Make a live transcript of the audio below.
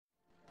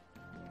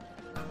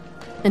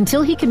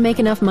Until he could make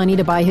enough money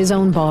to buy his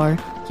own bar,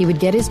 he would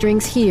get his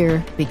drinks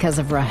here because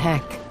of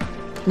Rahek.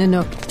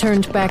 Nanook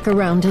turned back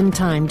around in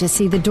time to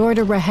see the door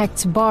to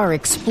Rahek's bar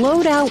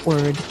explode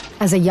outward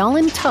as a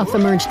Yalin tough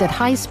emerged at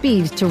high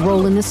speed to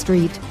roll in the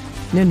street.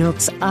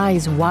 Nanook's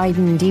eyes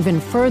widened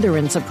even further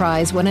in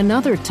surprise when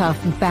another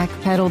tough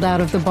backpedaled out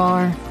of the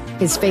bar.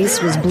 His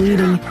face was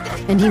bleeding,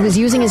 and he was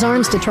using his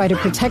arms to try to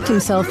protect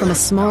himself from a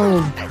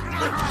small...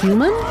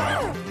 human?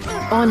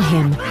 On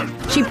him.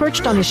 She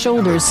perched on his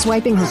shoulders,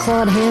 swiping her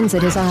clawed hands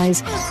at his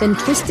eyes, then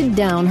twisted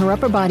down, her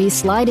upper body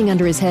sliding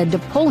under his head to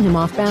pull him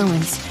off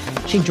balance.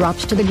 She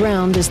dropped to the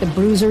ground as the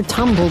bruiser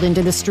tumbled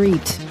into the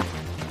street.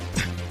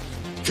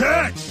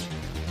 Catch!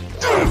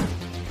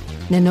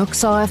 Nanook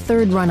saw a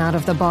third run out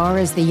of the bar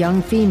as the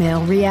young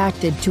female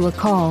reacted to a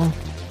call.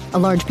 A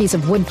large piece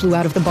of wood flew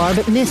out of the bar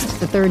but missed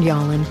the third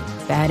Yalin.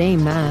 Bad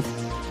aim, that.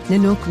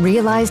 Nanook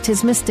realized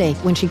his mistake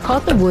when she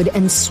caught the wood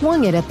and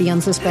swung it at the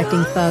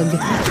unsuspecting thug,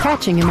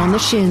 catching him on the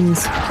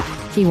shins.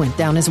 He went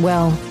down as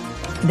well.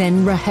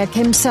 Then Rahek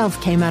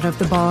himself came out of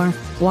the bar,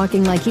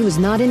 walking like he was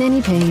not in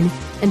any pain,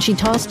 and she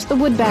tossed the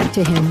wood back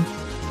to him.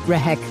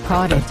 Rahek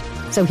caught it,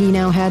 so he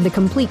now had the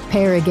complete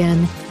pair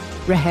again.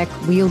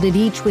 Rahek wielded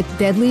each with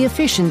deadly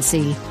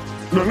efficiency.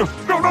 No,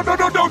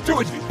 don't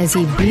do it! As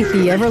he beat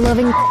the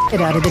ever-loving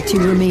shit out of the two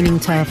remaining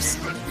toughs.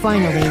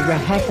 Finally,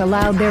 Rahek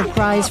allowed their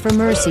cries for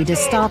mercy to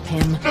stop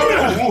him.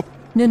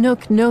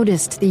 Nanook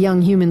noticed the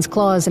young human's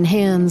claws and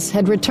hands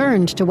had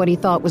returned to what he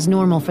thought was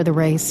normal for the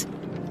race.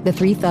 The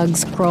three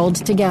thugs crawled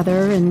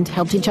together and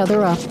helped each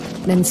other up,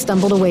 then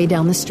stumbled away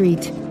down the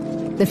street.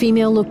 The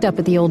female looked up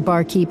at the old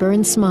barkeeper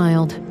and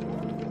smiled.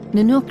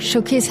 Nanook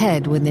shook his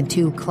head when the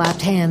two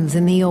clapped hands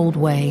in the old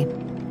way,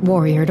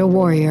 warrior to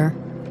warrior.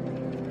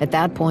 At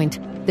that point,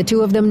 the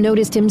two of them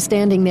noticed him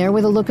standing there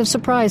with a look of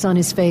surprise on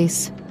his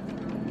face.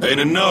 Hey,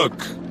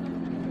 Nanook.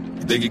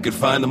 You think you could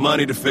find the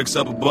money to fix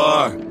up a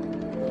bar?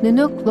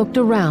 Nanook looked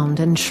around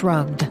and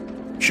shrugged.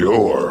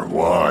 Sure,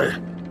 why?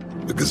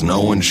 Because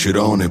no one should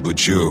own it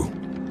but you.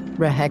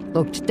 Rahek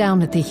looked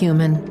down at the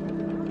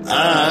human.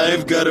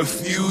 I've got a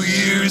few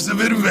years of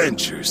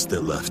adventure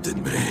still left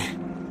in me.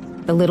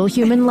 The little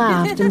human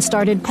laughed and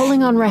started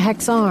pulling on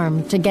Rahek's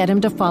arm to get him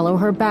to follow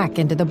her back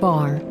into the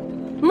bar.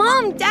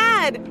 Mom,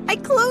 Dad, I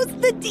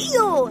closed the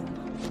deal!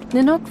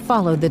 Nanook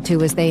followed the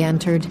two as they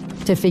entered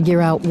to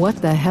figure out what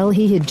the hell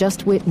he had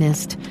just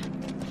witnessed.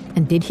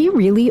 And did he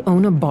really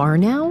own a bar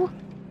now?